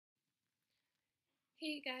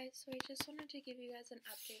Hey guys, so I just wanted to give you guys an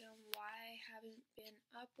update on why I haven't been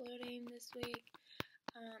uploading this week.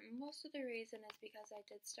 Most of the reason is because I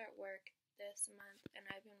did start work this month and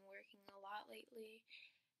I've been working a lot lately.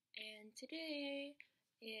 And today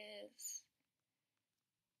is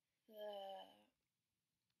the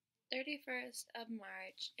 31st of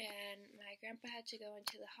March and my grandpa had to go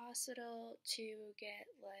into the hospital to get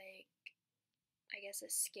I guess a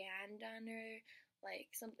scan done or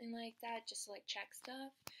something like that, just to check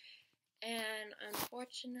stuff. And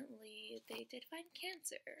unfortunately, they did find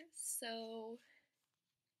cancer. So,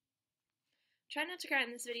 try not to cry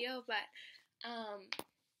in this video, but,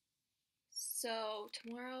 so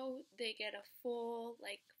tomorrow they get a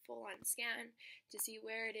full-on scan to see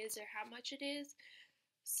where it is or how much it is.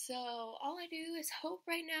 So, all I do is hope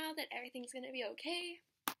right now that everything's gonna be okay.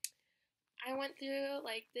 I went through,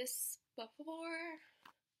 this before,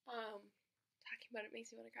 talking about it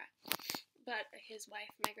makes me want to cry. But his wife,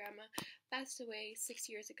 my grandma, passed away 6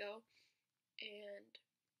 years ago, and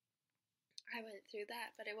I went through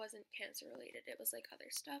that, but it wasn't cancer related. It was other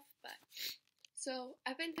stuff. But so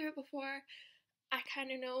I've been through it before. I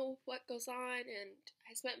kind of know what goes on, and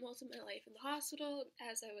I spent most of my life in the hospital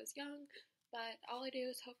as I was young. But all I do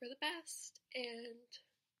is hope for the best, and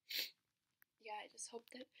yeah, I just hope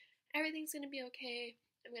that everything's gonna be okay.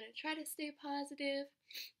 I'm gonna try to stay positive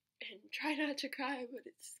and try not to cry, but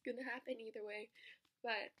it's gonna happen either way.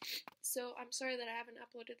 But, so I'm sorry that I haven't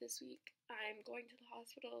uploaded this week. I'm going to the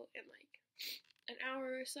hospital in an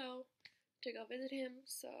hour or so to go visit him,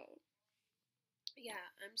 so yeah,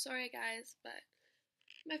 I'm sorry guys, but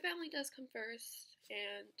my family does come first,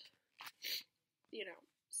 and,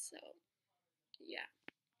 so yeah.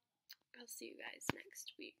 I'll see you guys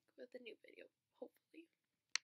next week with a new video, hopefully.